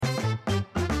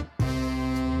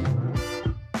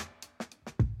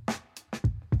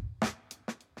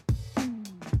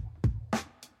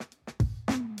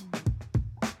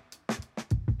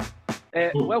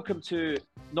Welcome to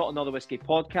Not Another Whiskey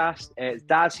podcast. It's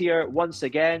Daz here once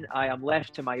again. I am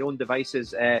left to my own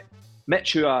devices.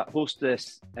 Mitch, who I host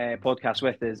this podcast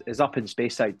with, is up in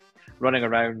Speyside, running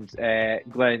around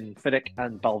Glenfiddich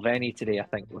and Balvenie today, I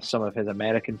think, with some of his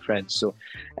American friends. So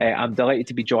I'm delighted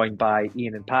to be joined by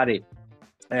Ian and Paddy,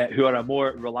 who are a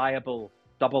more reliable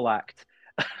double act,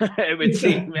 it would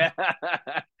seem,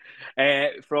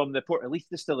 from the Port of Leith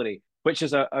distillery, which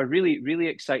is a really, really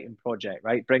exciting project,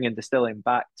 right? Bringing distilling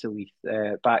back to Leith,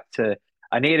 back to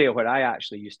an area where I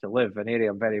actually used to live, an area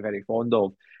I'm very, very fond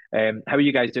of. How are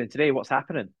you guys doing today? What's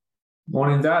happening?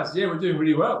 Morning, Daz. Yeah, we're doing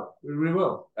really well.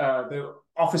 The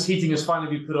office heating has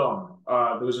finally been put on.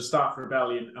 There was a staff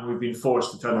rebellion, and we've been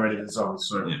forced to turn the radiators on.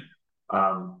 So,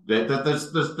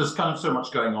 there's kind of so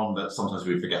much going on that sometimes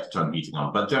we forget to turn the heating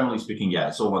on. But generally speaking, yeah,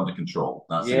 it's all under control.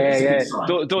 That's it.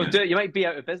 Don't do it. You might be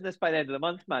out of business by the end of the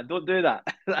month, man. Don't do that.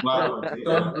 Well,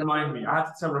 don't remind me. I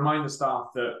have to remind the staff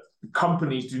that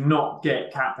companies do not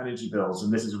get capped energy bills,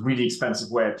 and this is a really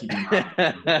expensive way of keeping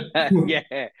them.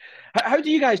 Yeah. How do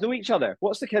you guys know each other?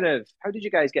 What's the kind of, how did you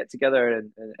guys get together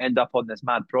and end up on this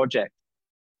mad project?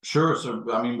 Sure. So,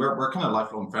 I mean, we're kind of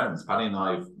lifelong friends. Paddy and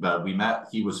I, we met.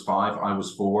 He was 5, I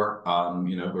was 4.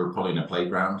 We were probably in a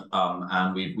playground,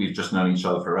 and we've just known each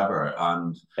other forever.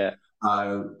 And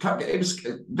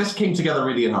this came together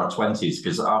really in our 20s,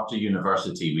 because after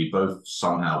university, we both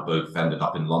ended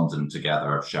up in London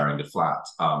together, sharing a flat,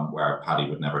 where Paddy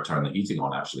would never turn the heating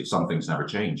on. Actually, some things never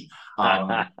change.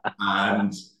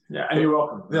 And you're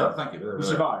welcome. Yeah, thank you. We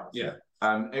survived. Yeah.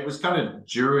 It was kind of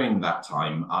during that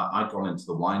time, I'd gone into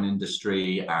the wine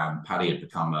industry, and Paddy had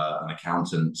become an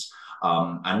accountant.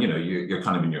 You're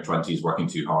kind of in your 20s working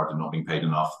too hard and not being paid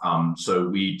enough. So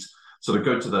we'd sort of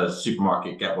go to the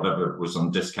supermarket, get whatever was on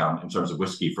discount in terms of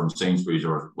whiskey from Sainsbury's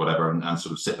or whatever, and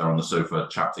sort of sit there on the sofa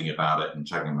chatting about it and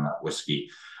checking out whiskey.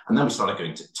 And then we started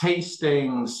going to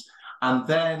tastings, and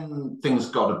then things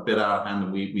got a bit out of hand,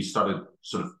 and we started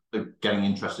sort of getting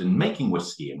interested in making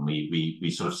whiskey, and we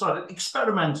sort of started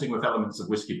experimenting with elements of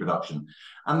whiskey production.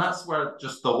 And that's where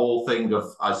just the whole thing of,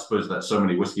 I suppose, that so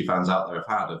many whiskey fans out there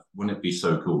have had of, wouldn't it be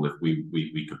so cool if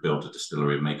we could build a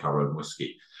distillery and make our own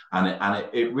whiskey? And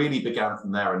it really began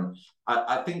from there. And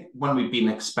I think when we've been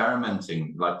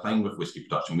experimenting, like playing with whiskey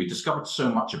production, we discovered so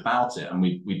much about it, and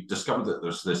we discovered that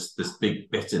there's this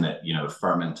big bit in it,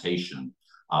 fermentation,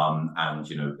 and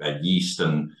yeast,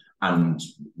 and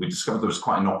we discovered there was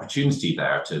quite an opportunity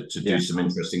there to do some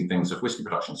interesting things with whiskey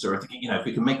production. So we're thinking, if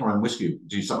we can make our own whiskey,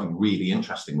 do something really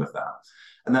interesting with that.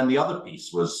 And then the other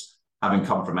piece was, having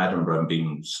come from Edinburgh and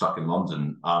being stuck in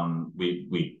London,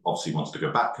 we obviously wanted to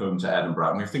go back home to Edinburgh.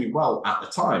 And we were thinking, well, at the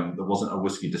time, there wasn't a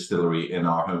whiskey distillery in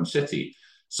our home city.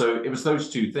 So it was those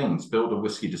two things: build a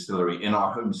whiskey distillery in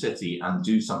our home city and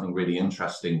do something really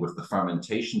interesting with the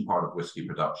fermentation part of whiskey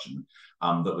production.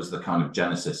 That was the kind of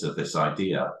genesis of this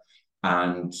idea.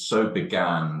 And so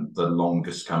began the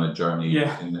longest kind of journey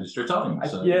in the history of time.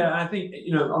 So. I think,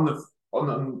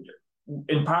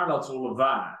 in parallel to all of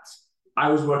that, I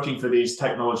was working for these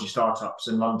technology startups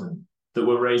in London that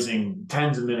were raising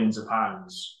tens of millions of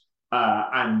pounds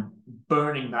and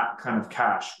burning that kind of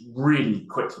cash really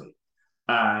quickly.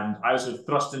 And I was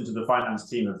thrust into the finance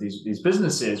team of these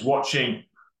businesses, watching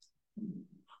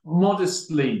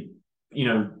modestly,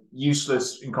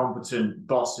 useless, incompetent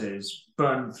bosses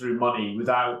burn through money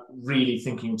without really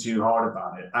thinking too hard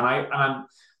about it. And I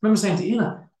remember saying to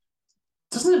Ina,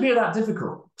 doesn't it be that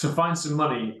difficult to find some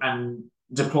money and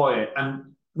deploy it?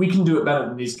 And we can do it better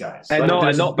than these guys. And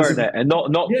not burn it and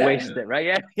not waste it, right?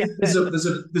 Yeah. There's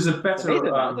a better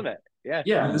isn't it?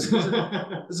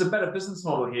 There's a better business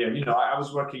model here. I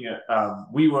was working at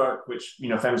WeWork, which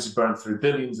famously burned through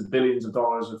billions and billions of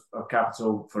dollars of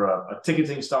capital for a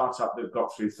ticketing startup that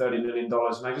got through $30 million.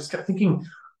 And I just kept thinking,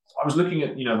 I was looking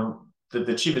at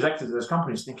the chief executives of those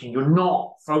companies, thinking, you're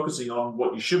not focusing on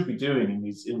what you should be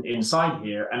doing inside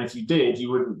here, and if you did,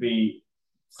 you wouldn't be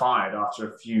fired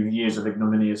after a few years of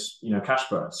ignominious cash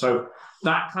burn. So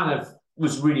that kind of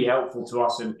was really helpful to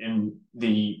us in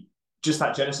the just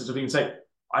that genesis of being say,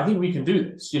 I think we can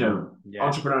do this.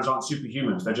 Entrepreneurs aren't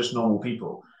superhumans; they're just normal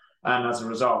people. And as a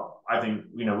result, I think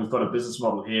we've got a business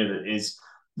model here that is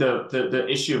the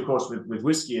issue, of course, with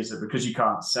whiskey is that because you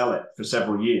can't sell it for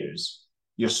several years,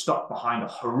 you're stuck behind a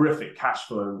horrific cash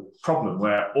flow problem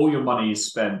where all your money is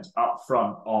spent up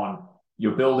front on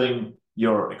your building,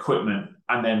 your equipment,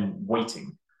 and then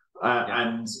waiting.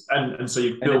 And so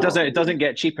it doesn't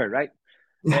get cheaper, right?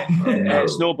 It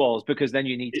snowballs, because then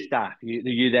you need staff.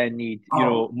 You then need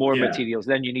more materials.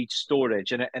 Then you need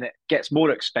storage, and it gets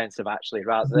more expensive actually,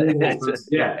 rather than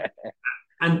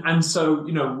And so,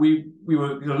 we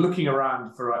were looking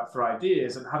around for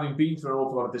ideas, and having been through an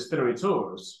awful lot of distillery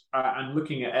tours and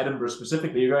looking at Edinburgh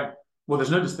specifically, you're going, well,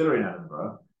 there's no distillery in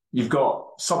Edinburgh. You've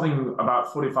got something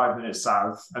about 45 minutes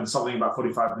south and something about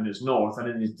 45 minutes north. And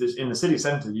in the city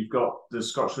centre, you've got the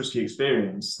Scotch Whisky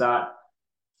Experience that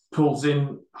pulls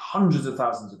in hundreds of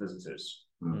thousands of visitors.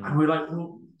 Mm. And we're like,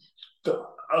 well,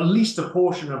 at least a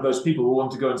portion of those people will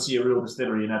want to go and see a real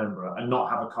distillery in Edinburgh and not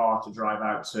have a car to drive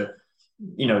out to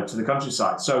the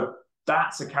countryside. So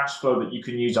that's a cash flow that you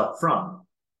can use up front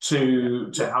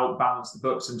to help balance the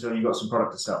books until you've got some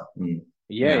product to sell. Mm.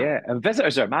 Yeah. And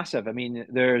visitors are massive. I mean,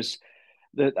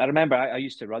 I remember I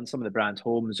used to run some of the brand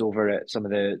homes over at some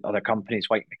of the other companies,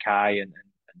 White Mackay and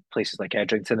places like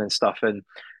Edrington and stuff. And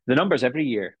the numbers every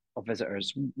year of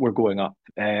visitors were going up,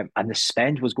 and the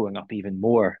spend was going up even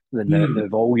more than the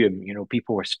volume.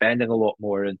 People were spending a lot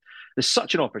more, and there's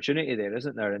such an opportunity there,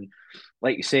 isn't there? And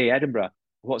like you say, Edinburgh,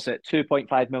 what's it,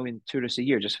 2.5 million tourists a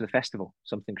year just for the festival,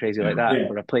 something crazy like that,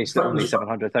 for a place that only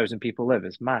 700,000 people live.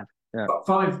 Is mad. Yeah.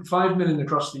 5 million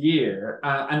across the year,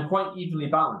 and quite evenly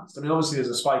balanced. I mean, obviously there's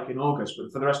a spike in August,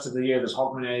 but for the rest of the year, there's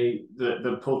Hogmanay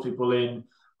that pulls people in.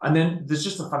 And then there's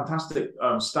just a fantastic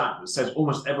stat that says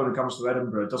almost everyone who comes to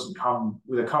Edinburgh doesn't come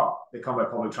with a car; they come by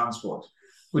public transport,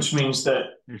 which means that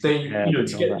they,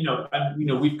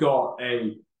 we've got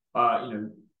a,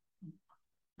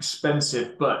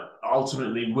 expensive but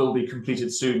ultimately will be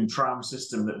completed soon tram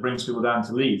system that brings people down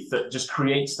to Leith, that just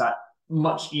creates that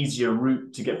much easier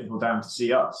route to get people down to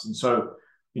see us. And so,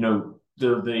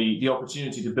 the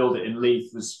opportunity to build it in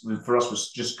Leith was for us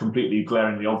was just completely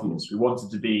glaringly obvious. We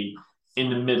wanted to be in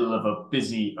the middle of a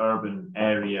busy urban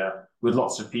area with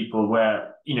lots of people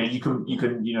where you can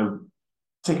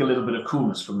take a little bit of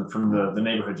coolness from the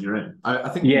neighborhood you're in. I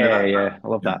think I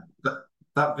love that.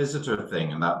 That visitor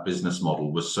thing and that business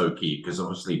model was so key, because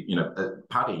obviously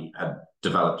Paddy had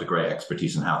developed a great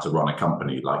expertise in how to run a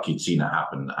company, like he'd seen it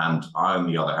happen, and I, on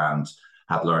the other hand,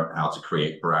 had learned how to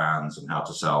create brands and how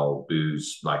to sell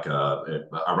booze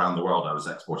around the world. I was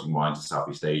exporting wine to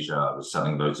Southeast Asia. I was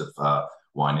selling loads of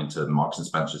wine into Marks and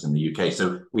Spencer's in the UK.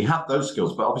 So we had those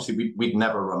skills, but obviously we'd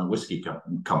never run a whiskey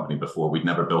company before. We'd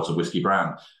never built a whiskey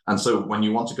brand. And so when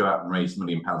you want to go out and raise £1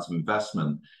 million of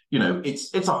investment,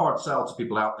 it's a hard sell to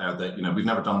people out there that, we've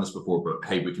never done this before, but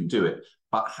hey, we can do it.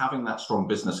 But having that strong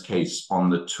business case on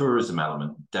the tourism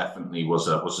element definitely was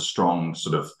a strong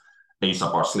sort of ace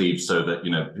up our sleeves, so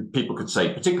that people could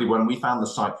say, particularly when we found the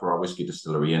site for our whiskey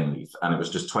distillery in Leith, and it was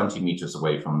just 20 meters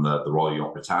away from the Royal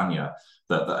Yacht Britannia,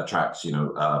 that attracts back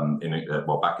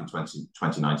in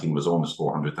 2019 was almost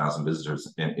 400,000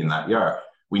 visitors in that year.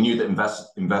 We knew that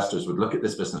investors would look at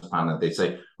this business plan and they'd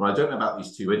say, well, I don't know about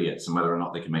these two idiots and whether or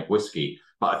not they can make whiskey,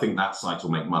 but I think that site will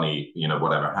make money,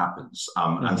 whatever happens.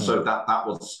 And so that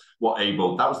was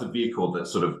that was the vehicle that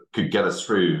sort of could get us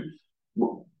through.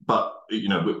 But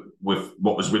with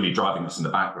what was really driving us in the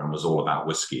background was all about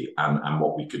whiskey and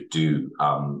what we could do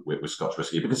with Scotch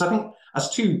whisky. Because I think,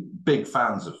 as two big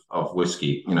fans of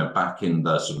whiskey, back in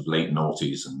the sort of late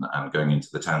noughties and going into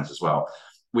the tens as well,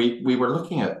 we were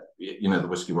looking at the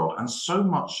whiskey world, and so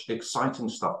much exciting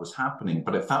stuff was happening,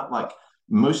 but it felt like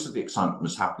most of the excitement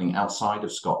was happening outside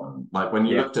of Scotland. Like when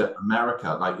you looked at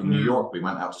America, like in New York, we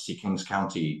went out to see Kings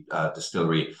County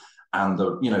Distillery. And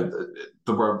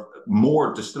there were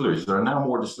more distilleries. There are now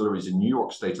more distilleries in New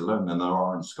York State alone than there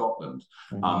are in Scotland.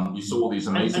 You saw these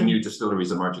amazing new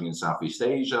distilleries emerging in Southeast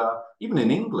Asia, even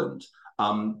in England.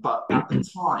 But at the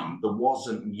time, there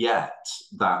wasn't yet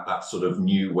that sort of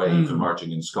new wave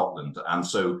emerging in Scotland. And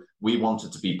so we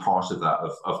wanted to be part of that,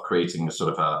 of creating a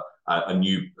sort of a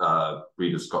new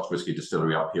breed of Scotch whisky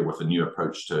distillery up here with a new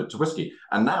approach to whisky.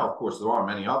 And now, of course, there are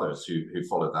many others who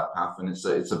followed that path, and it's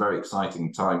a very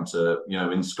exciting time to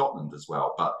in Scotland as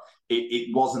well. But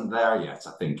it wasn't there yet,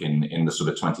 I think, in the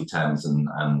sort of 2010s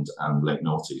and late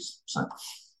noughties. So.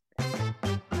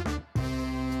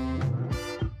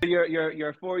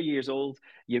 You're 4 years old.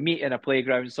 You meet in a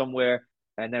playground somewhere,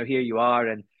 and now here you are,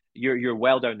 and you're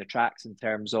well down the tracks in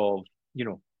terms of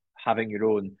having your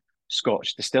own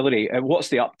Scotch distillery. What's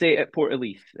the update at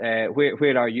Portaleith?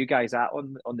 Where are you guys at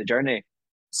on the journey?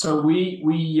 So we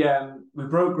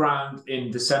broke ground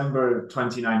in December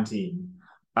 2019,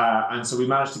 and so we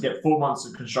managed to get 4 months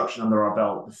of construction under our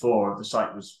belt before the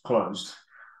site was closed.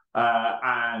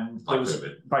 And by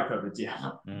COVID,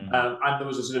 yeah. And there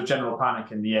was a sort of general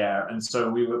panic in the air, and so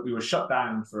we were shut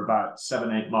down for about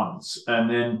 7-8 months, and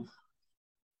then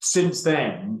since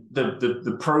then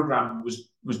the program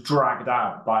was dragged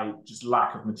out by just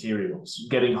lack of materials,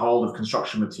 getting hold of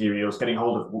construction materials, getting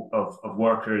hold of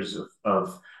workers,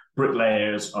 of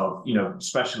bricklayers, of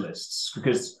specialists,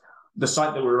 because the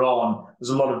site that we're on,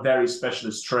 there's a lot of very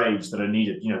specialist trades that are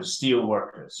needed. Steel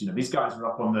workers. These guys are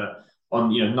up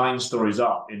on 9 stories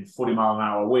up in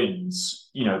 40-mile-an-hour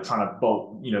winds. Trying to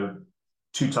bolt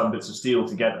 2-ton bits of steel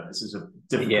together. This is a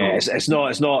difficult. Yeah, it's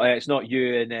not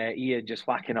you and Ian just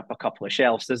whacking up a couple of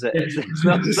shelves, is it? It's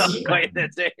not quite the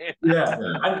same. Yeah,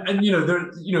 and I'm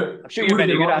sure you're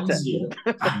very good at it.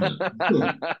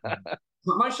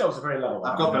 But my shelves are very level.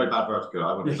 I've got very bad vertigo.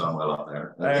 I wouldn't have done well up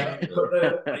there.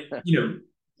 But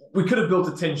we could have built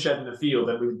a tin shed in the field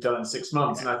that we've done in 6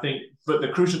 months. And I think, but the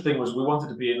crucial thing was we wanted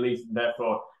to be in Leith, and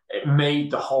therefore it made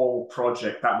the whole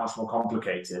project that much more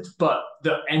complicated. But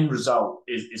the end result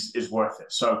is worth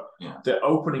it. So the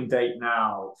opening date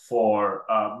now for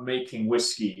making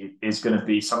whiskey is going to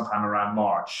be sometime around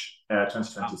March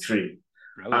 2023.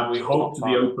 And we hope to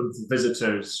be open to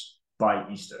visitors by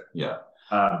Easter. Yeah.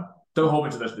 Don't hold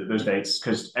me to those dates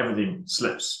because everything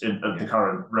slips at the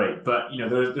current rate. But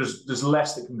there's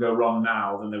less that can go wrong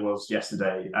now than there was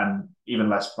yesterday, and even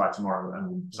less by tomorrow,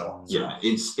 and so on. Yeah,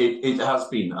 it has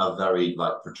been a very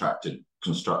protracted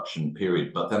construction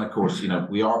period. But then, of course,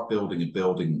 we are building a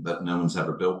building that no one's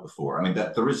ever built before. I mean,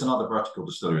 there is another vertical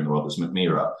distillery in the world, there's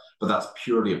Mackmyra, but that's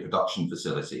purely a production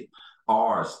facility.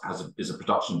 Ours is a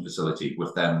production facility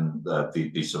with then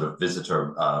the sort of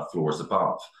visitor floors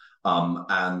above.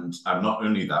 And not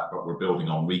only that, but we're building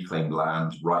on reclaimed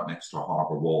land right next to a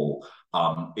harbour wall.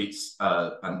 It's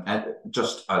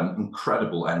just an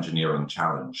incredible engineering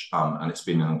challenge, and it's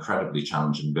been an incredibly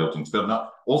challenging building to build. Now,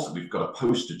 also, we've got a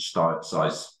postage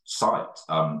size site.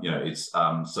 It's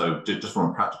so just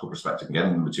from a practical perspective,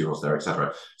 getting the materials there,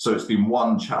 etc. So it's been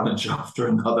one challenge after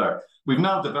another. We've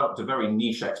now developed a very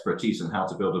niche expertise in how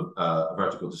to build a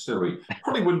vertical distillery.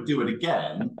 Probably wouldn't do it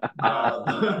again.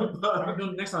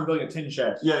 Next time, building a tin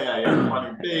shed. Yeah.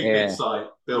 Finding big site,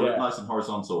 build it nice and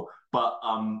horizontal. But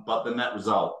the net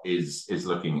result is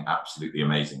looking absolutely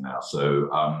amazing now.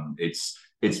 So it's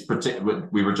particular.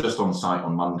 We were just on site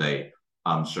on Monday,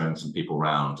 showing some people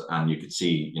around, and you could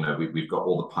see, we've got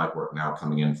all the pipe work now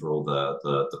coming in for all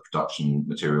the production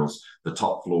materials. The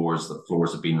top floors, the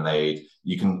floors have been laid.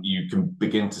 You can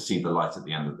begin to see the light at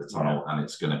the end of the tunnel, and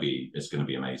it's going to be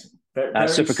amazing.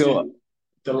 That's super cool.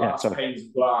 The last panes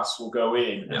of glass will go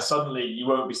in, and suddenly you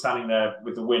won't be standing there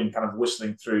with the wind kind of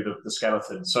whistling through the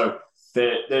skeleton. So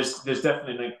there's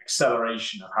definitely an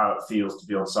acceleration of how it feels to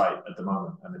be on site at the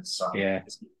moment, and it's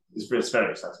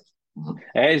very exciting.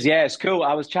 It is, it's cool.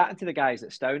 I was chatting to the guys at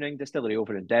Stauning Distillery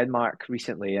over in Denmark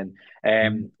recently, and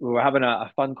we were having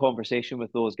a fun conversation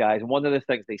with those guys. And one of the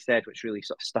things they said, which really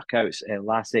sort of stuck out,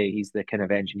 Lasse, he's the kind of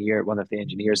engineer, one of the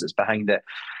engineers that's behind it.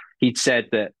 He'd said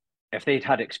that if they'd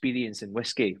had experience in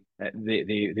whiskey,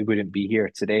 they wouldn't be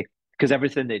here today, because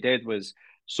everything they did was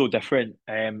so different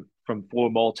from floor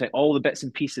malting. All the bits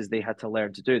and pieces they had to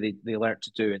learn to do, they learned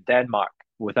to do in Denmark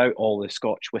without all the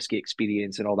Scotch whiskey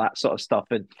experience and all that sort of stuff.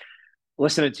 And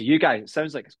listening to you guys, it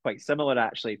sounds like it's quite similar,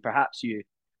 actually. Perhaps you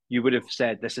would have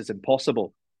said this is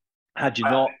impossible had you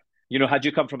not, had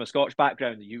you come from a Scotch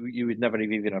background, you would never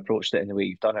have even approached it in the way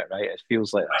you've done it, right? It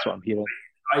feels like that's what I'm hearing.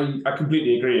 I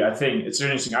completely agree. I think it's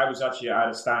interesting. I was actually at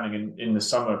Stauning in the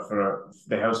summer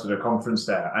they hosted a conference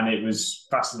there, and it was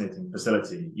fascinating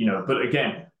facility, But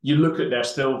again, you look at their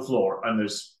still floor, and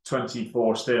there's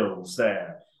 24 stills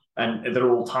there, and they're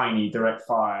all tiny, direct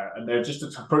fire, and they're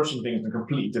just approaching things in a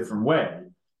completely different way.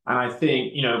 And I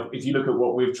think, if you look at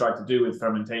what we've tried to do with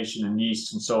fermentation and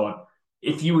yeast and so on,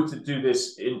 if you were to do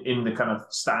this in the kind of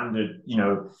standard,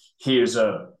 here's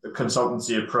a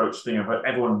consultancy approach thing about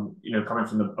everyone, coming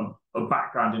from a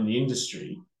background in the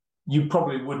industry, you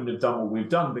probably wouldn't have done what we've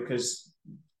done, because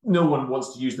no one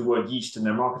wants to use the word yeast in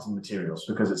their marketing materials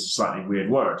because it's a slightly weird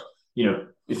word.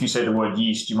 If you say the word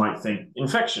yeast, you might think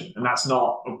infection, and that's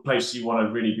not a place you want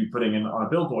to really be putting in on a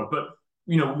billboard. But,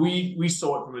 we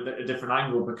saw it from a different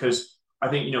angle, because I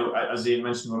think, as Ian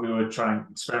mentioned, when we were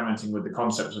experimenting with the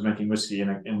concepts of making whiskey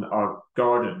in our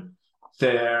garden,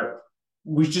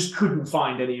 we just couldn't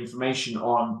find any information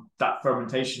on that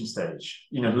fermentation stage.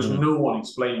 There was no one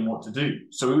explaining what to do.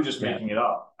 So we were just making it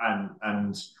up,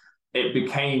 and it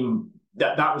became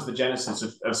that was the genesis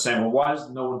of saying, well, why does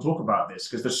no one talk about this?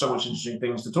 Because there's so much interesting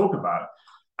things to talk about.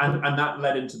 And that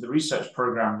led into the research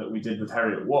program that we did with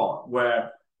Heriot Watt,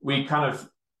 where we kind of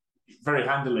very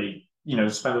handily,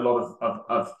 spend a lot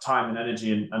of time and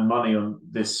energy and money on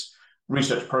this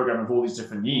research program of all these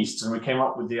different yeasts. And we came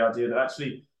up with the idea that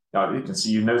actually, you can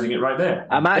see you nosing it right there.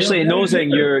 I'm actually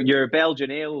nosing your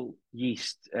Belgian ale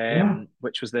yeast,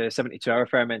 which was the 72-hour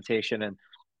fermentation, and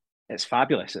it's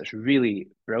fabulous. It's really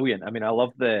brilliant. I mean, I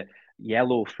love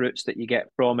yellow fruits that you get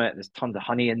from it. There's tons of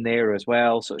honey in there as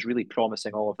well, so it's really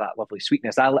promising all of that lovely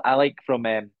sweetness. I like from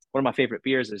one of my favorite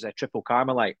beers is a Triple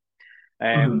Carmelite,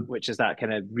 which is that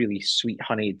kind of really sweet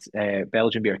honeyed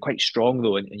Belgian beer. Quite strong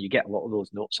though, and you get a lot of those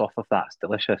notes off of that. It's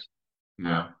delicious.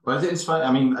 Yeah, well, it's fine.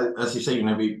 I mean, as you say, you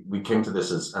know, we came to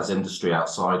this as industry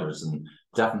outsiders, and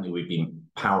definitely we've been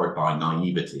powered by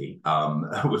naivety,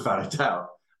 without a doubt.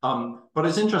 But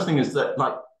it's interesting is that,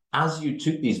 like, as you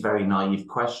took these very naive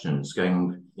questions,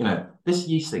 going, you know, this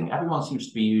yeast thing, everyone seems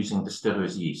to be using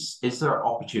distiller's yeast. Is there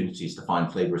opportunities to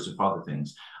find flavors of other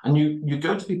things? And you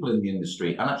go to people in the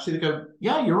industry, and actually they go,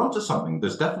 yeah, you're onto something.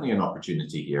 There's definitely an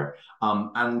opportunity here.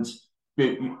 And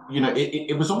you know,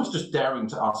 it was almost just daring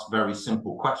to ask very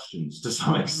simple questions to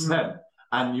some extent.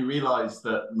 And you realize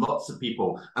that lots of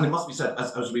people, and it must be said,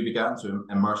 as we began to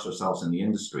immerse ourselves in the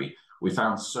industry, we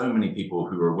found so many people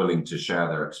who were willing to share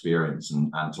their experience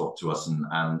and talk to us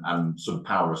and sort of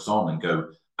power us on and go,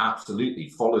 absolutely,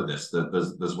 follow this.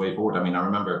 There's way forward. I mean, I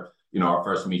remember, you know, our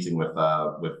first meeting with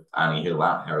Annie Hill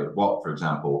at Heriot Watt, for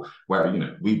example, where, you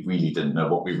know, we really didn't know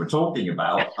what we were talking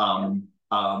about.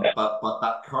 But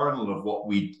that kernel of what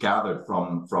we gathered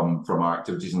from our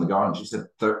activities in the garden, she said,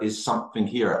 there is something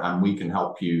here and we can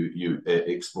help you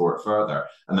explore it further.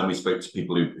 And then we spoke to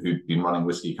people who'd been running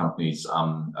whiskey companies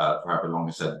for however long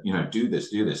and said, you know, do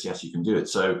this, yes, you can do it.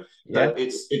 So yeah,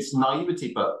 it's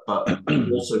naivety, but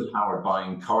also powered by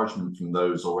encouragement from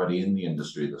those already in the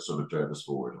industry that sort of drove us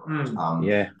forward. And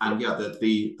yeah,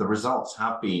 the results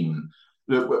have been,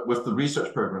 with the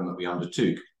research program that we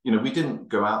undertook, you know, we didn't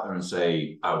go out there and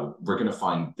say, oh, we're going to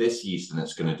find this yeast and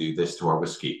it's going to do this to our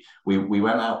whiskey. We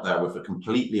went out there with a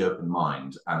completely open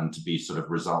mind and to be sort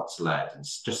of results led and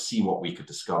just see what we could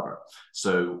discover.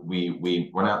 So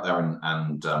we went out there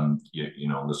and you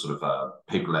know, on the sort of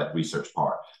paper led research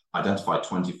part, identified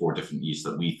 24 different yeasts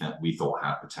that we thought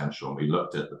had potential. And we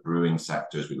looked at the brewing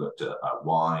sectors, we looked at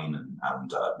wine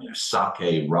and you know,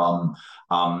 sake, rum.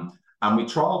 And we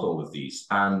trialed all of these.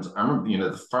 And I remember, you know,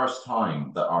 the first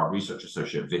time that our research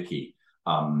associate, Vicky,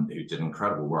 who did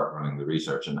incredible work running the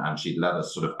research, and she let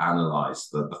us sort of analyze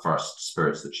the first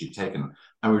spirits that she'd taken.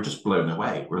 And we were just blown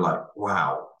away. We're like,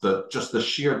 wow, just the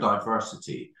sheer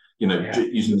diversity, you know,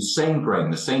 using the same grain,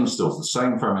 the same stills, the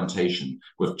same fermentation,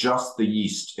 with just the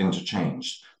yeast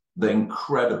interchanged. The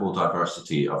incredible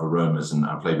diversity of aromas and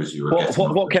flavors you were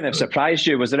getting. What kind of surprised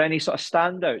you? Was there any sort of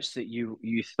standouts that you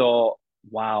thought,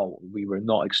 wow, we were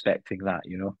not expecting that,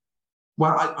 you know?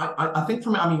 Well, I think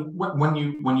from, I mean,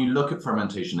 when you look at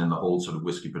fermentation in the whole sort of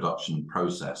whiskey production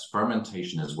process,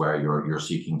 fermentation is where you're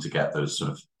seeking to get those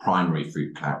sort of primary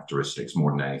fruit characteristics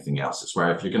more than anything else. It's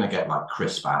where if you're going to get like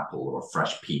crisp apple or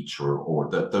fresh peach or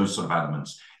those sort of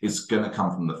elements, it's going to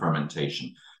come from the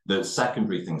fermentation. The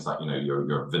secondary things like, you know,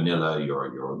 your vanilla,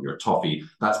 your toffee,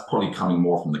 that's probably coming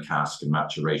more from the cask and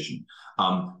maturation.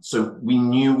 So we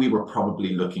knew we were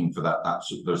probably looking for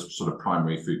those sort of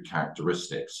primary fruit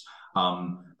characteristics.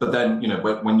 But then, you know,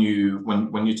 when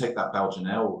you take that Belgian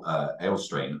ale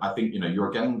strain, I think, you know, you're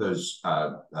getting those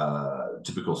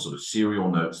typical sort of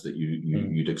cereal notes that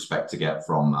you'd expect to get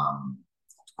from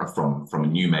a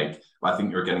new make. I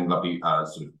think you're getting lovely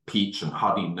sort of peach and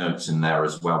honey notes in there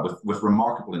as well, with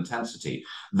remarkable intensity.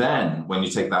 Then when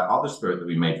you take that other spirit that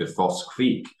we made with Voss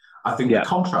Kveik, I think the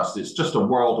contrast is just a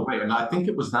world away. And I think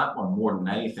it was that one more than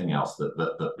anything else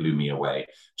that blew me away.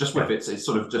 Just with its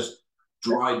sort of just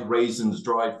dried raisins,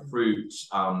 dried fruits,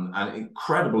 and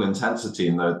incredible intensity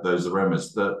in those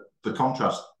aromas. The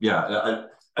contrast, of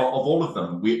all of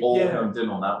them, we all honed in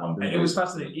on that one. It was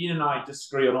fascinating. Ian and I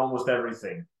disagree on almost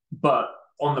everything, but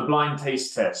on the blind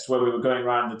taste test where we were going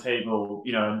around the table,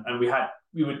 you know, and we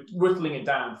were whittling it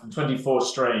down from 24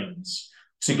 strains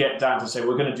to get down to say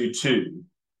we're going to do 2.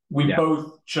 We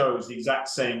both chose the exact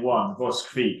same one, Voss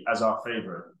Kveik, as our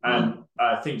favorite, and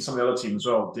I think some of the other teams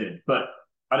as well did, but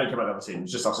I don't care about the other team.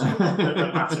 It's just us. It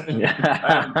doesn't matter.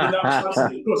 That was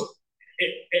fascinating. Of course,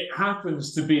 it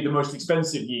happens to be the most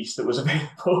expensive yeast that was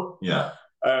available. Yeah.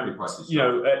 You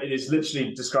know, it is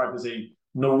literally described as a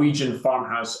Norwegian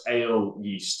farmhouse ale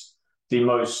yeast, the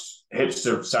most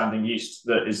hipster-sounding yeast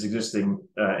that is existing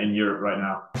in Europe right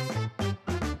now.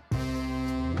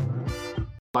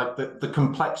 Like the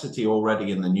complexity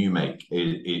already in the new make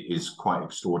is quite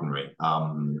extraordinary,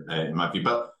 in my view.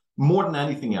 But more than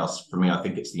anything else, for me, I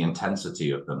think it's the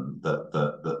intensity of them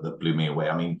that blew me away.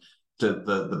 I mean,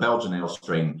 the Belgian ale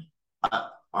strain,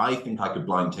 I think I could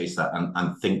blind taste that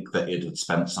and think that it had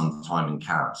spent some time in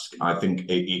cask. I think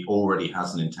it already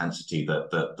has an intensity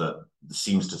that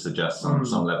seems to suggest some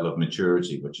level of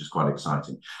maturity, which is quite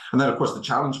exciting. And then, of course, the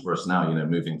challenge for us now, you know,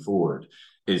 moving forward,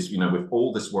 is, with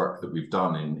all this work that we've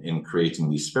done in creating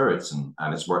these spirits, and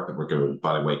it's work that we're going to,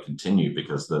 by the way, continue,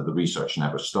 because the research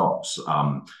never stops.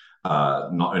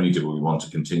 Not only do we want to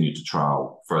continue to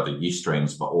trial further yeast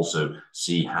strains, but also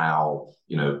see how,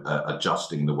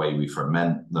 adjusting the way we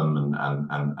ferment them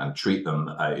and treat them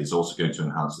is also going to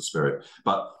enhance the spirit.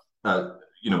 But,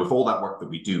 with all that work that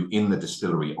we do in the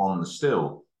distillery on the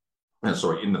still,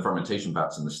 in the fermentation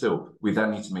vats in the still, we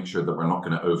then need to make sure that we're not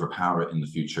going to overpower it in the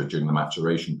future during the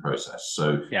maturation process.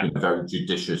 So, very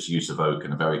judicious use of oak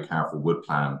and a very careful wood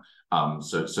plan,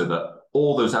 so that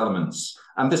all those elements,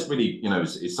 and this really,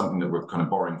 is something that we're kind of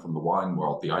borrowing from the wine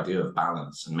world, the idea of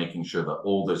balance and making sure that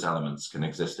all those elements can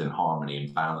exist in harmony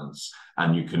and balance.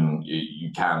 And you can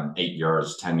 8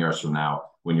 years, 10 years from now,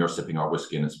 when you're sipping our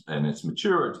whiskey and it's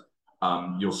matured,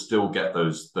 you'll still get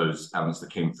those elements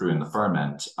that came through in the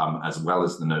ferment, as well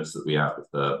as the notes that we have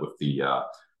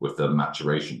with the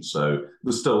maturation. So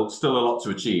there's still a lot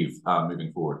to achieve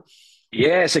moving forward.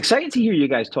 Yeah, it's exciting to hear you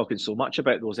guys talking so much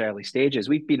about those early stages.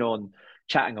 We've been on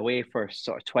chatting away for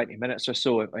sort of 20 minutes or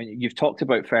so, and you've talked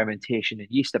about fermentation and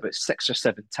yeast about 6 or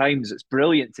 7 times. It's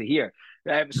brilliant to hear.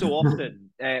 So often,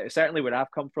 certainly where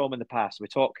I've come from in the past, we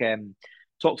talked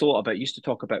a lot about, used to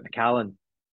talk about Macallan.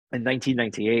 In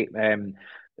 1998,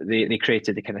 they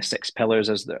created the kind of 6 pillars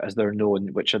as they're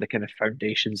known, which are the kind of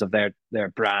foundations of their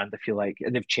brand, if you like,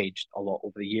 and they've changed a lot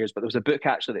over the years. But there was a book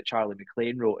actually that Charlie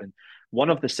McLean wrote, and one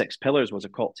of the 6 pillars was a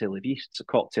cocktail of yeasts, a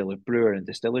cocktail of brewer and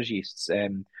distillers yeasts.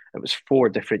 It was 4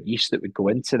 different yeasts that would go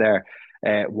into their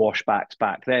washbacks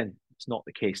back then. It's not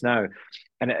the case now,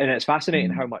 and it's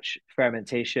fascinating how much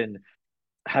fermentation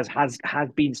has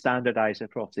been standardized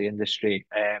across the industry.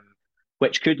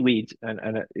 Which could lead, and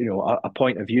a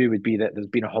point of view would be that there's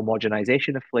been a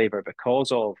homogenization of flavor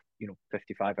because of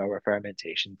 55-hour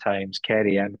fermentation times,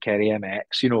 Kerry M, Kerry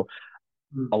MX.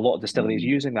 A lot of distilleries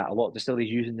using that. A lot of distilleries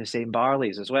using the same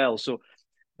barleys as well. So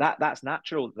that's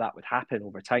natural that would happen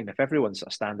over time. If everyone's sort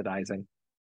of standardizing,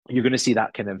 you're going to see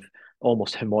that kind of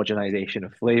almost homogenization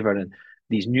of flavor. And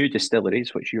these new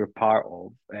distilleries, which you're part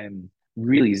of,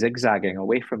 really zigzagging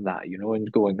away from that, and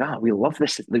going, we love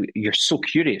this. You're so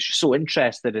curious, you're so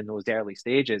interested in those early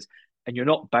stages, and you're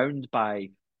not bound by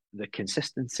the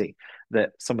consistency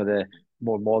that some of the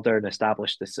more modern,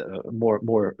 established,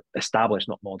 more established,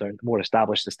 not modern, more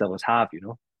established distillers have.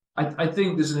 I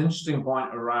think there's an interesting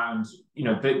point around,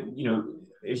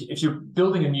 if you're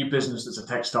building a new business that's a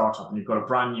tech startup and you've got a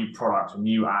brand new product, a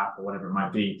new app, or whatever it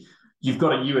might be, you've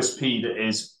got a USP that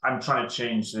is, I'm trying to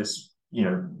change this,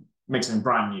 make something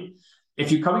brand new.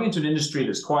 If you're coming into an industry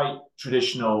that's quite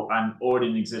traditional and already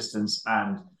in existence,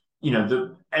 and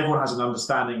everyone has an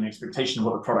understanding and expectation of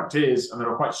what the product is, and there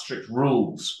are quite strict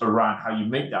rules around how you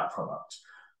make that product.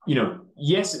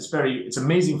 Yes, it's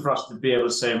amazing for us to be able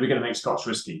to say we're going to make Scotch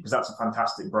whiskey because that's a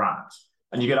fantastic brand,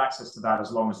 and you get access to that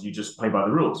as long as you just play by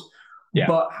the rules. Yeah.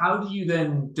 But how do you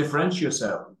then differentiate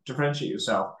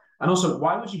yourself? And also,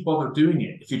 why would you bother doing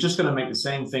it if you're just going to make the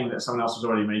same thing that someone else is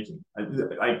already making?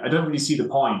 I don't really see the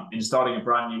point in starting a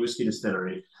brand new whiskey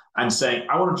distillery and saying,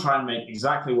 I want to try and make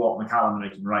exactly what Macallan are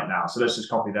making right now, so let's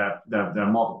just copy their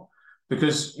model.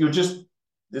 Because I just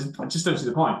don't see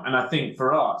the point. And I think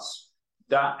for us,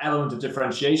 that element of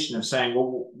differentiation of saying,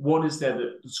 well, what is there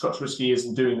that Scotch whiskey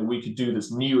isn't doing that we could do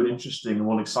that's new and interesting and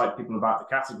will excite people about the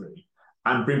category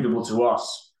and bring people to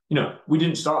us? We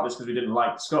didn't start this because we didn't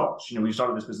like Scotch. We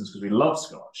started this business because we love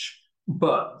Scotch.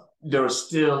 But there are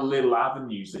still little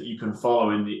avenues that you can follow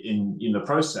in the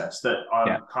process that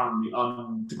are currently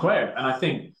undeclared. And I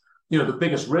think, the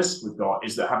biggest risk we've got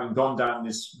is that having gone down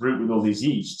this route with all these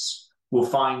yeasts, we'll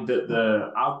find that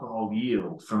the alcohol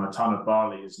yield from a ton of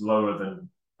barley is lower than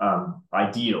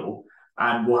ideal.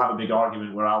 And we'll have a big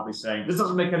argument where I'll be saying, this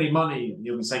doesn't make any money. And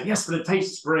you'll be saying, yes, but it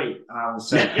tastes great. And I will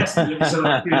say, yes, but it's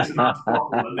a huge amount of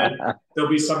bottle. And then there'll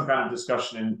be some kind of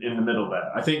discussion in the middle there.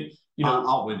 I think,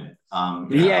 I'll win it.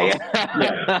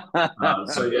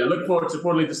 Look forward to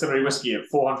Portland Distillery whiskey at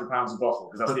 £400 a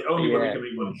bottle, because that's the only way we can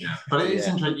make money. Yeah. But it is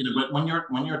interesting, when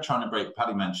you're trying to break.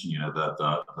 Paddy mentioned,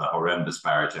 the horrendous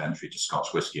barrier to entry to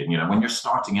Scotch whiskey, and when you're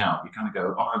starting out, you kind of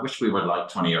go, I wish we were like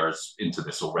 20 years into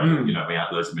this already. We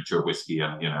had loads of mature whiskey,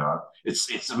 and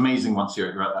it's amazing once you're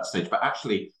at that stage. But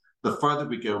actually, the further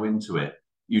we go into it,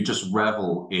 you just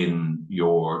revel in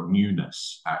your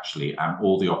newness, actually, and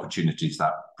all the opportunities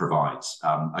that provides.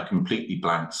 A completely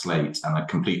blank slate and a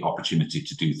complete opportunity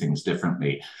to do things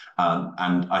differently.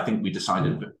 And I think we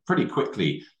decided pretty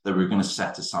quickly that we were going to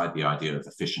set aside the idea of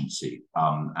efficiency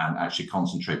and actually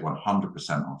concentrate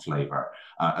 100% on flavor.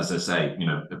 As I say,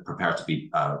 prepare to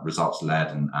be results-led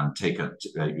and take it,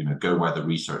 go where the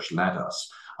research led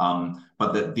us.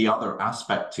 But the other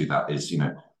aspect to that is,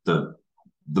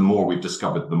 the more we've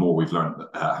discovered, the more we've learned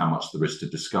how much there is to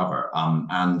discover.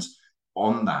 And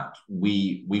on that,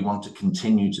 we want to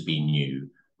continue to be new,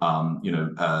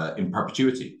 in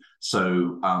perpetuity.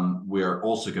 So we're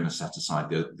also going to set aside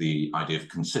the idea of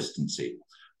consistency.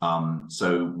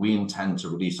 So we intend to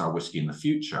release our whiskey in the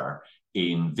future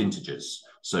in vintages.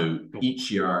 So each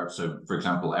year, so for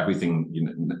example, everything,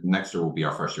 next year will be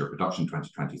our first year of production,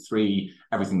 2023.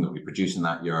 Everything that we produce in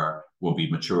that year will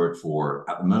be matured for,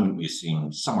 at the moment, we've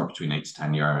seen somewhere between 8 to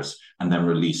 10 years, and then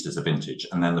released as a vintage.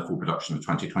 And then the full production of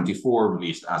 2024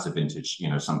 released as a vintage,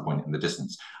 some point in the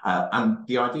distance. And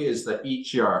the idea is that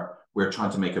each year we're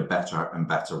trying to make a better and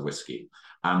better whiskey.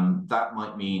 And that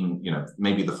might mean,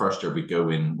 maybe the first year we go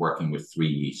in working with 3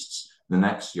 yeasts. The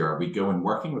next year we go in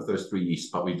working with those 3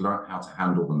 yeasts, but we've learned how to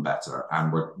handle them better,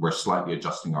 and we're slightly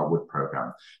adjusting our wood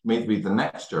program. Maybe the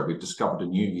next year we've discovered a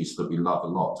new yeast that we love a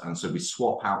lot, and so we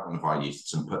swap out one of our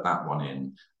yeasts and put that one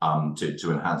in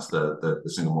to enhance the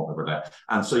single malt that we're there.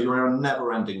 And so you're on a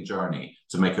never-ending journey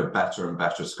to make a better and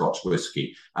better Scotch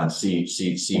whiskey, and see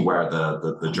where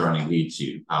the journey leads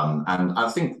you. And I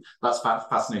think that's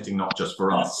fascinating, not just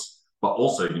for us, but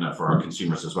also, for our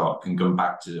consumers as well, can go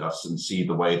back to us and see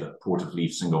the way that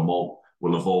Portofleet single malt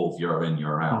will evolve year in,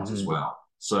 year out as well.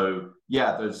 So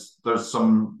yeah, there's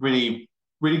some really,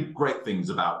 really great things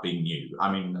about being new.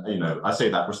 I mean, I say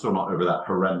that we're still not over that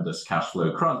horrendous cash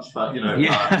flow crunch, but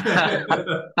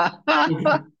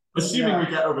assuming we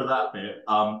get over that bit,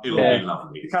 it'll be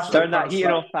lovely. Turn that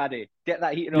heating off, Paddy. Get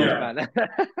that heating off, man.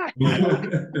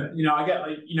 I get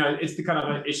it's the kind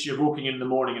of issue of walking in the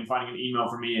morning and finding an email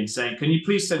from me and saying, "Can you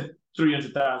please send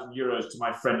 300,000 euros to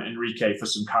my friend Enrique for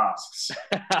some casks?"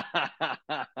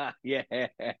 Yeah,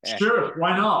 sure,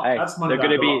 why not? Hey, that's money. They're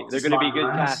going to be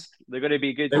good casks. They're going to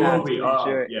be good. They will be. Oh,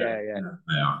 sure. Yeah.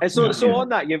 And so on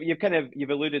that, you've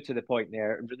alluded to the point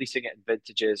there, releasing it in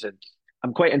vintages, and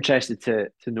I'm quite interested to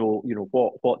know,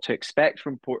 what to expect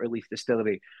from Portofleet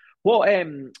Distillery. What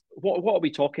are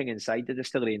we talking inside the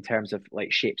distillery in terms of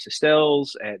like shapes of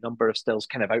stills, number of stills,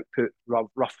 kind of output,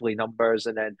 roughly numbers,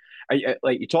 and then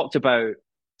like you talked about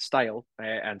style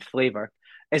and flavour.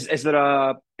 Is there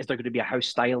going to be a house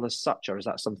style as such, or is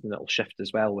that something that will shift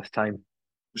as well with time?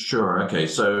 Sure. Okay.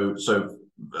 So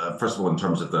first of all, in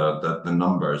terms of the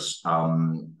numbers,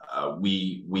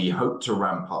 we hope to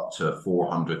ramp up to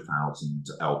 400,000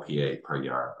 LPA per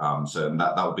year. So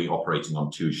that will be operating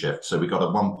on 2 shifts. So we've got a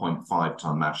 1.5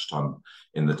 ton mash tun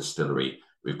in the distillery.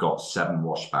 We've got 7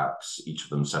 washbacks, each of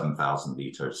them 7,000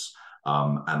 litres.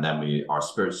 And then our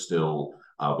spirit still,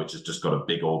 which has just got a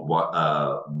big old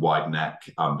wide neck,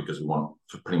 because we want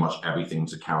pretty much everything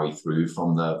to carry through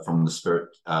from the spirit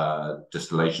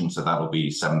distillation. So that'll be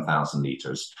 7,000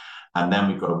 litres. And then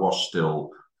we've got a wash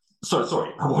still. A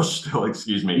wash still.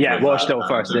 Excuse me. Yeah, wash still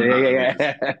first. Yeah.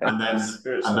 And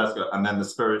then the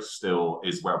spirit still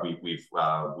is where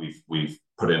we've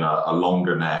put in a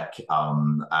longer neck,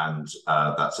 and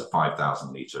that's at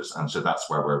 5,000 litres. And so that's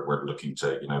where we're looking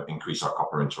to increase our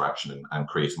copper interaction and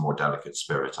create a more delicate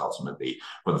spirit ultimately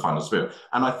for the final spirit.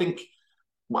 And I think,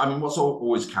 what's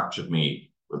always captured me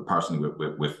personally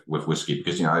with whiskey,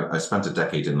 because I spent a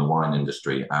decade in the wine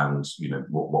industry, and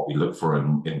what we look for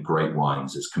in great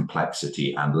wines is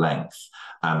complexity and length.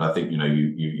 And I think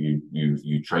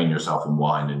you train yourself in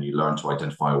wine and you learn to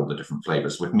identify all the different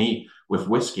flavors. With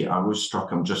whiskey, I was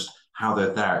struck on just how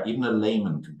they're there. Even a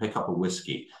layman can pick up a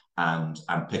whiskey and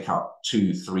pick up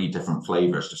 2-3 different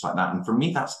flavors just like that. And for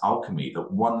me, that's alchemy,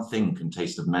 that one thing can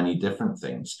taste of many different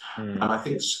things. And I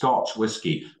think Scotch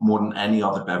whiskey, more than any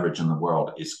other beverage in the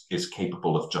world, is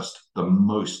capable of just the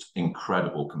most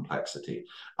incredible complexity.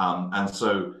 And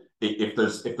so if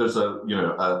there's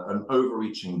an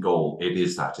overreaching goal, it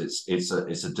is that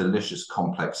it's a delicious,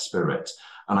 complex spirit.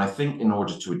 And I think in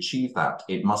order to achieve that,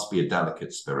 it must be a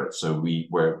delicate spirit. So we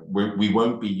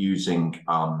won't be using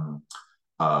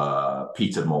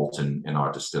peated malt in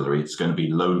our distillery. It's going to be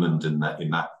lowland in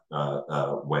that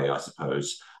way, I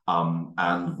suppose.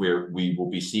 And we will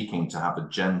be seeking to have a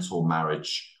gentle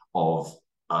marriage of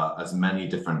as many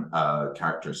different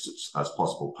characteristics as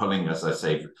possible, pulling, as I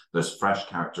say, those fresh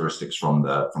characteristics from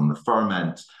the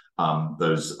ferment,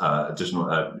 those additional,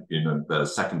 the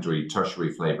secondary,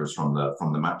 tertiary flavors from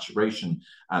the maturation,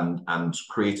 and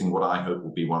creating what I hope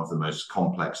will be one of the most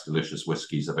complex, delicious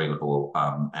whiskies available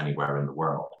anywhere in the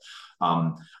world.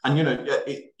 And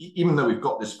even though we've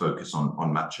got this focus on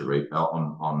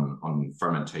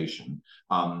fermentation,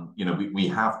 we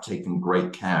have taken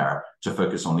great care to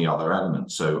focus on the other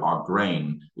elements. So our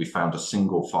grain, we found a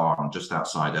single farm just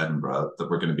outside Edinburgh that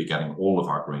we're going to be getting all of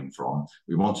our grain from.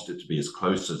 We wanted it to be as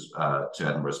close to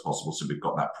Edinburgh as possible, so we've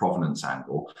got that provenance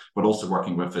angle. But also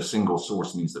working with a single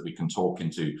source means that we can talk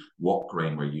into what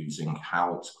grain we're using,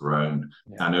 how it's grown,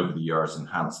 and over the years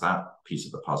enhance that piece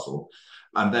of the puzzle.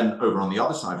 And then over on the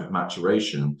other side of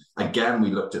maturation, again,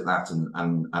 we looked at that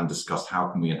and discussed how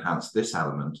can we enhance this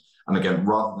element. And again,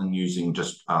 rather than using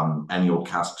just any old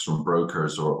casks from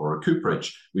brokers or a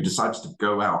cooperage, we decided to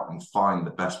go out and find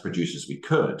the best producers we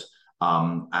could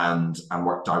and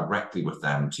work directly with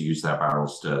them to use their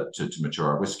barrels to mature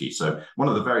our whiskey. So one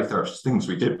of the very first things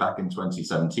we did back in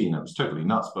 2017, it was totally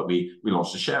nuts, but we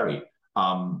launched a sherry.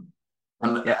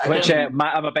 Which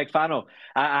I'm a big fan of.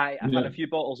 I've had a few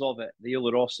bottles of it, the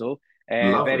Oloroso.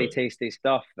 Very tasty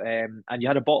stuff. And you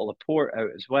had a bottle of port out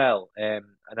as well. A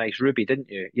nice ruby, didn't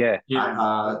you?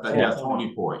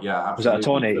 Tawny port. Yeah, absolutely. Was that a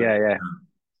tawny? Yeah.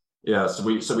 Yeah, so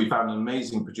we found an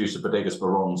amazing producer, Bodegas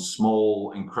Barón,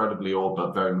 small, incredibly old,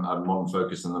 but very modern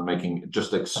focus, and they're making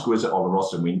just exquisite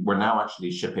Oloroso. We're now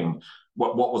actually shipping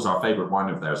what was our favorite wine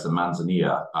of theirs, the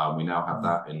Manzanilla. We now have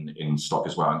that in stock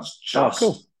as well. And it's just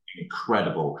cool.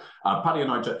 Incredible. Paddy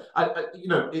and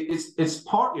it's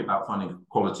partly about finding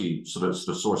quality sort of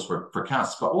source for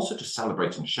casks, but also just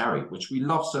celebrating sherry, which we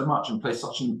love so much and plays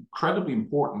such an incredibly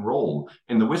important role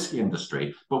in the whiskey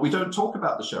industry. But we don't talk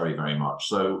about the sherry very much.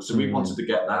 So we wanted to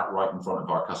get that right in front of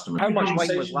our customers. How much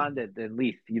wine was landed in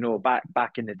Leith,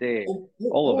 back in the day?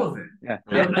 All of it. Yeah.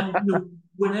 And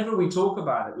whenever we talk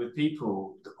about it with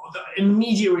people, the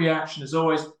immediate reaction is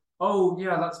always, oh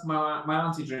yeah, that's my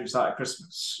auntie drinks that at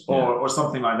Christmas, or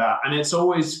something like that. And it's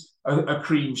always a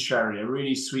cream sherry, a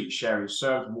really sweet sherry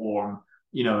served warm,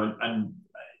 and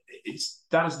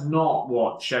that is not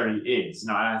what sherry is.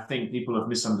 Now, I think people have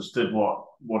misunderstood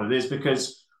what it is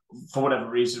because for whatever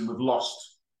reason we've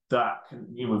lost that.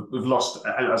 We've lost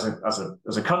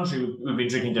as a country. We've been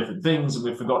drinking different things and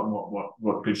we've forgotten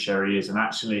what good sherry is. And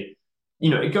actually,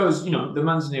 it goes, the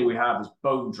Manzanilla we have is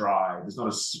bone dry. There's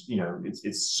not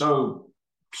it's so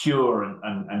pure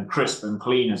and crisp and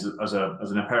clean as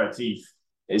an aperitif.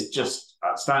 It's just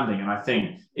outstanding. And I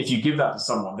think if you give that to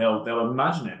someone, they'll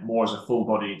imagine it more as a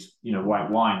full-bodied, white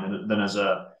wine than as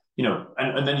a,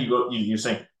 and then you're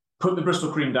saying, put the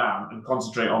Bristol cream down and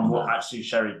concentrate on what actually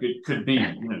sherry could be.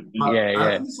 I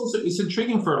think it's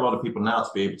intriguing for a lot of people now to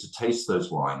be able to taste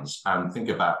those wines and think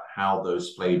about how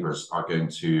those flavors are going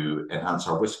to enhance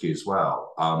our whiskey as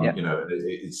well.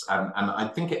 It's and I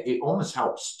think it almost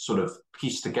helps sort of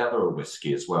piece together a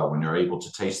whiskey as well when you're able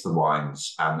to taste the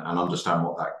wines and understand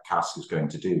what that cask is going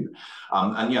to do.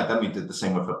 Then we did the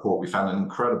same with the port. We found an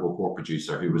incredible port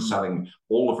producer who was selling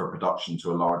all of her production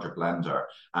to a larger blender,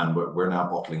 and we're now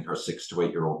bottling her 6 to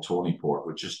 8 year old Tawny port,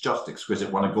 which is just exquisite.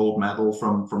 Won a gold medal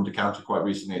from Decanter quite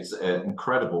recently. It's an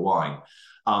incredible wine.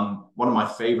 One of my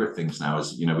favorite things now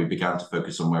is, we began to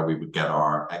focus on where we would get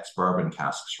our ex-bourbon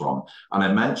casks from. And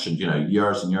I mentioned,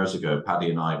 years and years ago, Paddy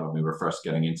and I, when we were first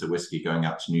getting into whiskey, going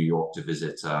out to New York to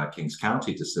visit Kings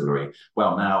County Distillery.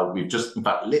 Well, now we've just, in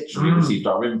fact, literally received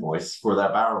our invoice for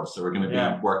their barrels. So we're going to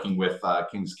be working with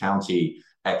Kings County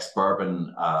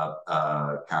ex-bourbon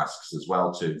casks as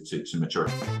well to mature.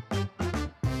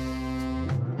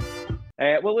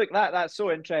 Well, look, that's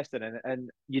so interesting. And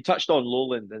you touched on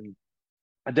Lowland, and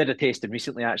I did a tasting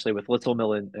recently, actually, with Little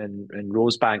Mill in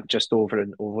Rosebank, just over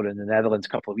in the Netherlands a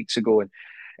couple of weeks ago, and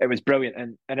it was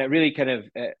brilliant. And it really kind of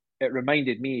it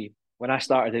reminded me when I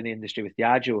started in the industry with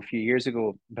Diageo a few years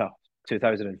ago,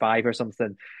 2005 or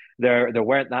something. There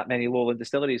weren't that many Lowland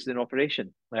distilleries in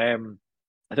operation.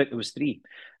 I think there was 3.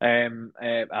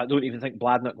 I don't even think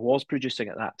Bladnoch was producing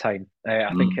at that time.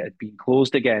 I think it had been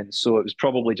closed again. So it was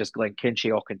probably just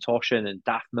Glenkinchie, Auchentoshan, and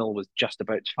Daftmill was just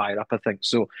about to fire up, I think.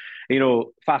 So,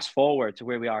 fast forward to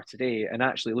where we are today, and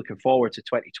actually looking forward to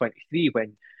 2023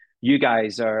 when you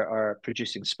guys are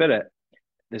producing spirit,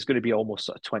 there's going to be almost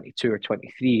sort of 22 or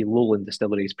 23 Lowland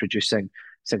distilleries producing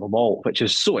single malt, which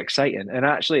is so exciting. And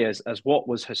actually, as what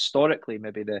was historically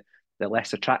maybe the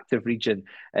less attractive region,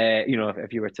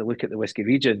 if you were to look at the whiskey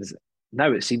regions,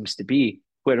 now it seems to be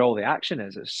where all the action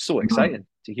is. It's so exciting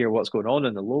to hear what's going on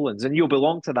in the Lowlands, and you'll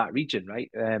belong to that region,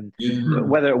 right?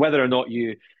 Whether or not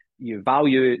you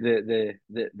value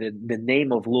the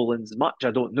name of Lowlands much,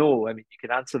 I don't know. I mean, you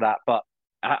can answer that, but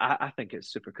I think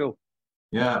it's super cool.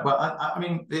 Yeah, well, I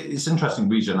mean, it's interesting,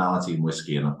 regionality in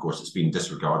whiskey, and of course, it's been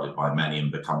disregarded by many and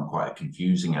become quite a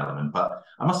confusing element. But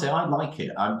I must say, I like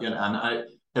it.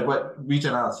 but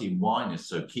regionality in wine is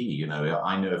so key. You know,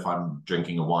 I know if I'm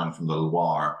drinking a wine from the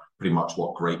Loire, pretty much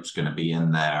what grape's going to be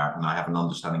in there, and I have an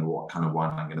understanding of what kind of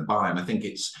wine I'm going to buy. And I think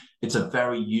it's a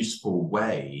very useful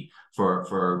way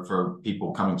for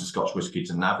people coming to Scotch whisky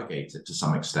to navigate it to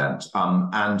some extent.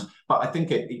 But I think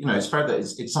it's fair that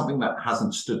it's something that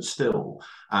hasn't stood still,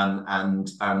 and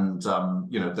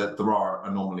you know, that there are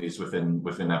anomalies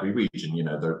within every region. You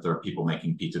know, there are people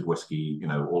making peated whisky, you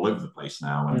know, all over the place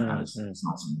now, and it's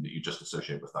not something that you just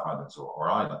associate with the Highlands or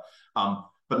either.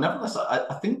 But nevertheless,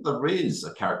 I think there is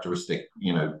a characteristic,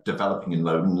 you know, developing in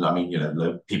Lowland. I mean, you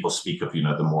know, people speak of, you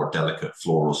know, the more delicate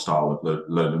floral style of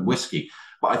Lowland whiskey.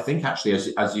 But I think actually,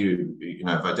 as you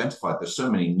know, have identified, there's so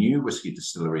many new whiskey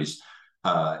distilleries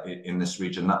in this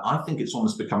region that I think it's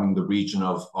almost becoming the region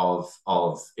of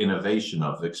innovation,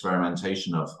 of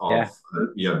experimentation, of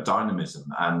you know, dynamism,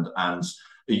 and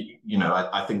you know,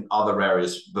 I think other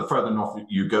areas, the further north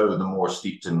you go, the more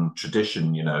steeped in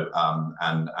tradition, you know,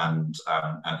 and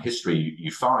history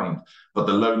you find. But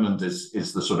the Lowland is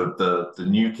the sort of the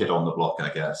new kid on the block, I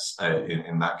guess,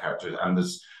 in that character. And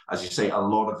there's, as you say, a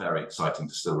lot of very exciting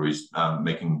distilleries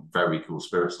making very cool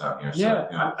spirits down here. So, yeah,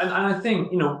 you know. and I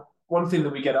think, you know, one thing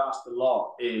that we get asked a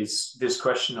lot is this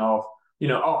question of, you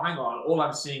know, oh, hang on, all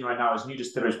I'm seeing right now is new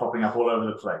distilleries popping up all over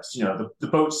the place. You know, the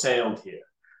boat sailed here.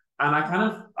 And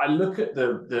I look at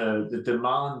the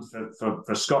demand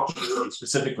for Scotch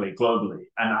specifically globally,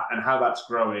 and how that's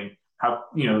growing, how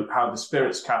the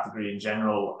spirits category in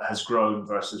general has grown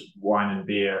versus wine and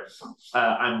beer,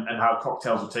 and how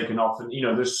cocktails have taken off, and you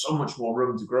know, there's so much more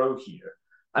room to grow here.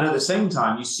 And at the same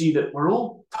time, you see that we're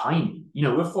all tiny. You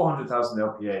know, we're 400,000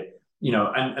 LPA. You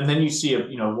know, and then you see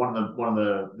one of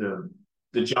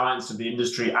the giants of the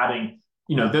industry adding.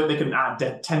 You know, they can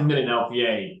add 10 million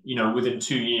LPA, you know, within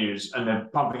 2 years, and they're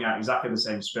pumping out exactly the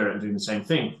same spirit and doing the same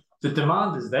thing. The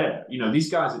demand is there. You know, these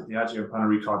guys at Diageo and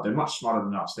Pernod Ricard, they're much smarter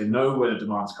than us. They know where the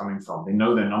demand's coming from. They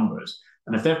know their numbers.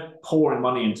 And if they're pouring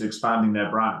money into expanding their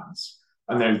brands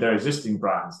and their existing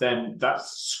brands, then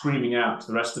that's screaming out to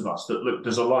the rest of us that, look,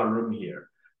 there's a lot of room here.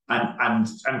 And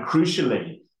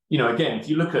crucially, you know, again, if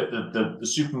you look at the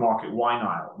supermarket wine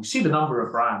aisle, you see the number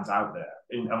of brands out there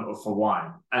for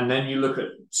wine. And then you look at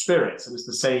spirits, and it's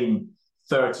the same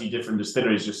 30 different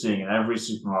distilleries you're seeing in every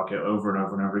supermarket over and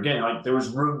over and over again. Like, there is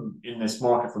room in this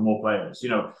market for more players. You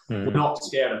know, we're not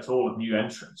scared at all of new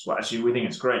entrants. Well, actually, we think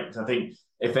it's great, because I think,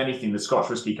 if anything, the Scotch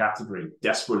whisky category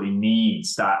desperately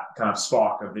needs that kind of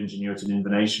spark of ingenuity and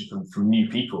innovation from new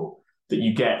people that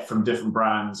you get from different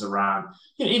brands around,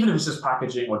 you know, even if it's just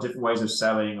packaging or different ways of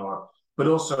selling, but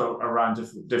also around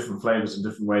different flavors and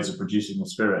different ways of producing the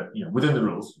spirit, you know, within the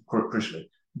rules, crucially.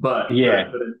 But a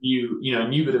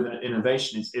new bit of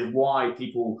innovation is why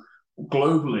people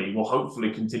globally will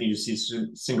hopefully continue to see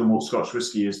single malt Scotch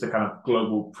whisky as the kind of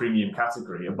global premium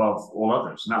category above all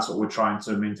others, and that's what we're trying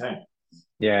to maintain.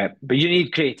 Yeah, but you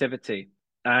need creativity,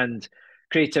 and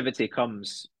creativity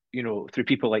comes, you know, through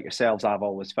people like yourselves. I've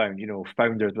always found, you know,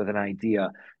 founders with an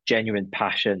idea, genuine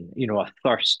passion, you know, a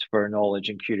thirst for knowledge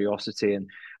and curiosity. And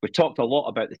we've talked a lot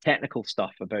about the technical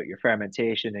stuff, about your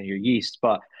fermentation and your yeast,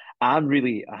 but I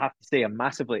have to say, I'm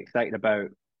massively excited about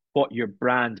what your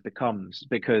brand becomes,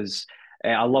 because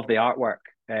I love the artwork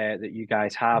that you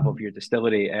guys have of your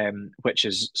distillery, which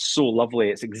is so lovely.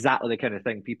 It's exactly the kind of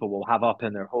thing people will have up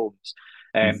in their homes.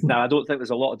 Now, I don't think there's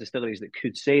a lot of distilleries that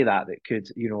could say that could,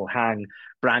 you know, hang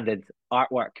branded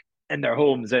artwork in their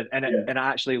homes and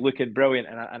actually looking brilliant.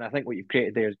 And I think what you've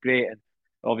created there is great. And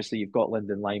obviously, you've got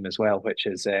Linden Lime as well, which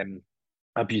is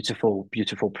a beautiful,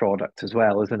 beautiful product as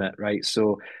well, isn't it? Right.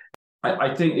 So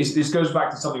I think this goes back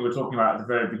to something we were talking about at the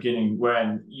very beginning,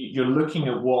 when you're looking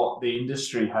at what the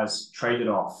industry has traded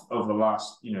off over the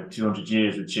last, you know, 200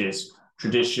 years, which is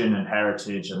tradition and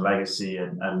heritage and legacy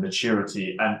and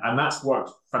maturity, and that's worked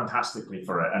fantastically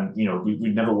for it. And you know, we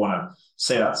never want to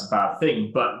say that's a bad thing,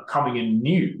 but coming in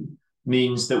new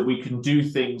means that we can do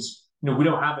things. You know, we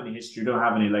don't have any history, we don't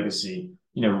have any legacy,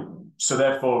 you know, so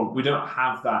therefore we don't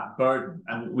have that burden,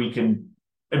 and we can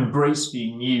embrace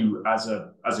being new as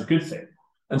a good thing.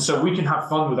 And so we can have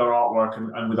fun with our artwork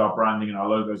and with our branding and our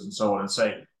logos and so on, and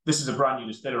say, this is a brand new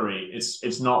distillery.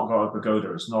 It's not got a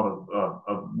pagoda. It's not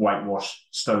a whitewashed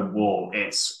stone wall.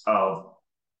 It's a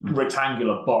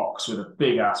rectangular box with a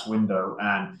big ass window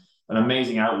and an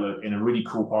amazing outlook in a really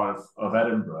cool part of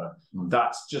Edinburgh.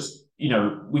 That's just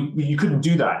you couldn't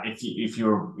do that if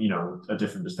you're a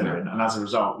different distillery, and as a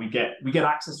result, we get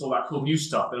access to all that cool new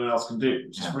stuff that no one else can do,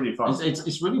 which is really fun.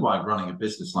 It's really why running a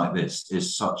business like this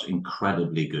is such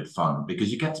incredibly good fun,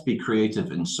 because you get to be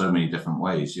creative in so many different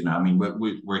ways. I mean,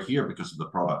 we're here because of the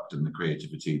product and the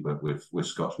creativity with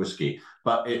Scotch whisky,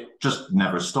 but it just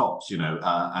never stops.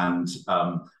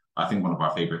 I think one of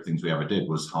our favorite things we ever did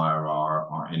was hire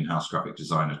our in-house graphic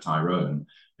designer, Tyrone,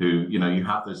 who, you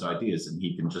have those ideas and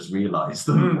he can just realize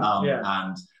them.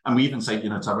 And we even say,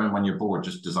 Tyrone, when you're bored,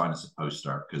 just design us a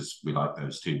poster, because we like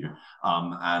those too.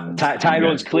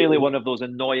 Tyrone's clearly one of those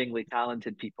annoyingly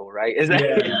talented people, right? Isn't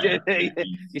it? Yeah.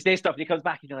 You say stuff and he comes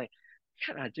back and you're like,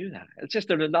 can't I do that? It's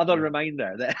just another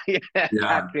reminder that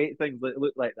can't create things that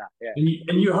look like that. Yeah.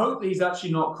 And you hope that he's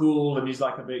actually not cool and he's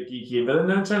like a bit geeky, but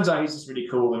then it turns out he's just really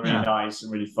cool and really nice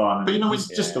and really fun. But he's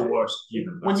just the worst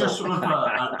human. When you're sort of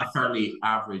a fairly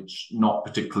average, not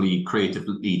particularly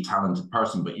creatively talented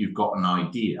person, but you've got an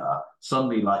idea,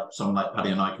 suddenly like someone like Paddy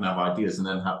and I can have ideas and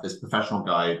then have this professional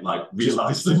guy like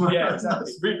realize them. Yeah, exactly.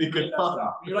 That's really good fun.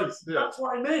 You're like, that's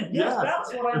what I meant. Yes,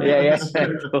 that's what I meant. Yeah.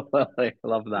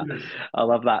 Love that. I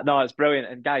love that. No, it's brilliant.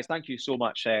 And guys, thank you so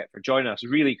much for joining us.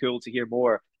 Really cool to hear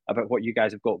more about what you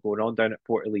guys have got going on down at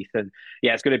Portaleith. And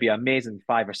yeah, it's going to be an amazing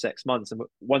 5 or 6 months. And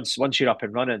once you're up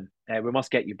and running, we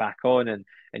must get you back on and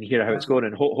hear how it's going.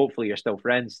 And hopefully you're still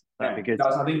friends. That'd be good.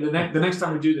 Guys, I think the next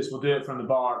time we do this, we'll do it from the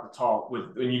bar at the top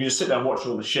and you can just sit there and watch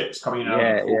all the ships coming out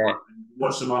of the port, and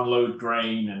watch them unload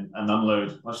grain and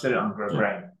unload. I just did it unload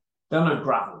grain. They unload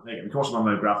gravel. They can also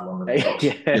unload gravel on the docks.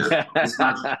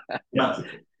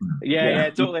 Yeah,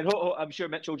 totally. And I'm sure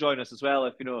Mitch will join us as well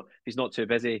if he's not too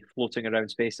busy floating around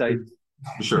Speyside.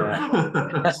 Sure.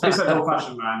 Speyside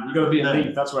old-fashioned, man. You got to be in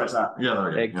Leith. That's where it's at. Yeah,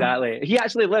 exactly. Yeah. He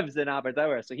actually lives in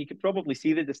Aberdour, so he could probably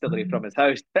see the distillery from his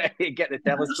house. Get the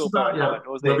telescope out.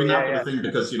 Well, we have the thing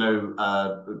because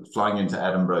flying into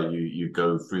Edinburgh, you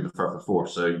go through the Firth of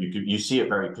Forth, so you see it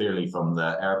very clearly from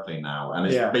the airplane now, and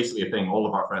it's basically a thing. All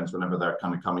of our friends, whenever they're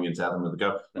kind of coming into Edinburgh, they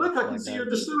go, "Look, I can see your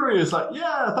distillery." It's like,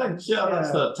 yeah, thanks. Yeah,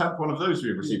 that's the 10th one of those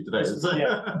we've received today.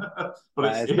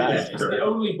 But it's the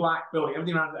only black building.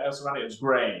 Everything else around it is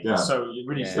grey, so you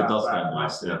really stand out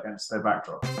nicely against their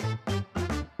backdrop.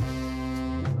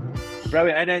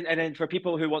 Brilliant. And then for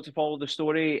people who want to follow the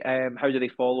story, how do they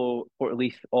follow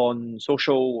Portaleith on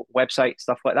social, website,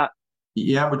 stuff like that?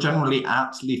 Yeah, we're generally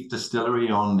at Leith Distillery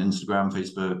on Instagram,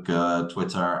 Facebook,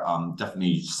 Twitter.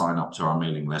 Definitely sign up to our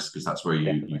mailing list, because that's where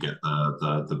you get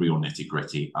the real nitty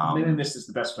gritty. Mailing list is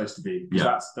the best place to be, because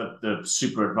that's the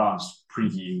super advanced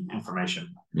preview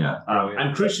information.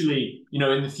 And crucially,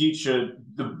 in the future,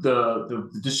 the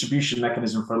distribution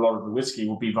mechanism for a lot of the whiskey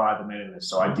will be via the mailing list.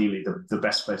 So ideally, the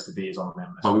best place to be is on the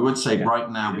mailing list. But we would say right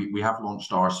now we have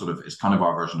launched our it's kind of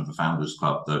our version of the Founders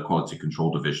Club, the Quality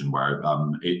Control Division, where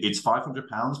it's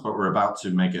 £500, but we're about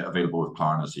to make it available with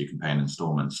Klarna, so you can pay in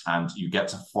installments, and you get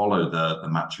to follow the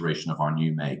maturation of our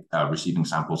new make, receiving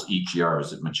samples each year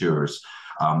as it matures.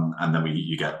 And then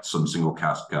you get some single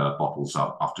cask bottles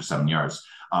after 7 years.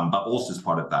 But also as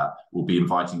part of that, we'll be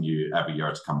inviting you every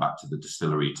year to come back to the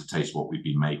distillery to taste what we've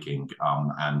been making.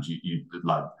 And you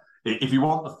if you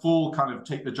want the full kind of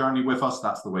take the journey with us,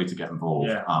 that's the way to get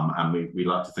involved. And we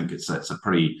like to think it's a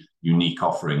pretty unique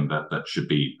offering that should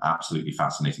be absolutely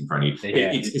fascinating for any.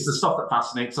 It's the stuff that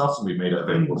fascinates us, and we've made it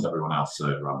available to everyone else.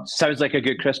 So sounds like a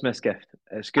good Christmas gift.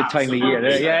 It's a good time of year.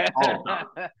 Yeah.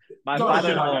 My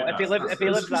father-in-law, if he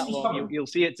lives that long, you'll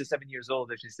see it to 7 years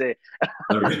old, as you say.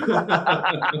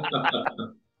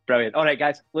 Brilliant. All right,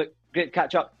 guys. Look, great to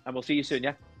catch up, and we'll see you soon.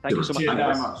 Yeah. Thank you so much. Cheers,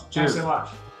 guys. Thanks so much.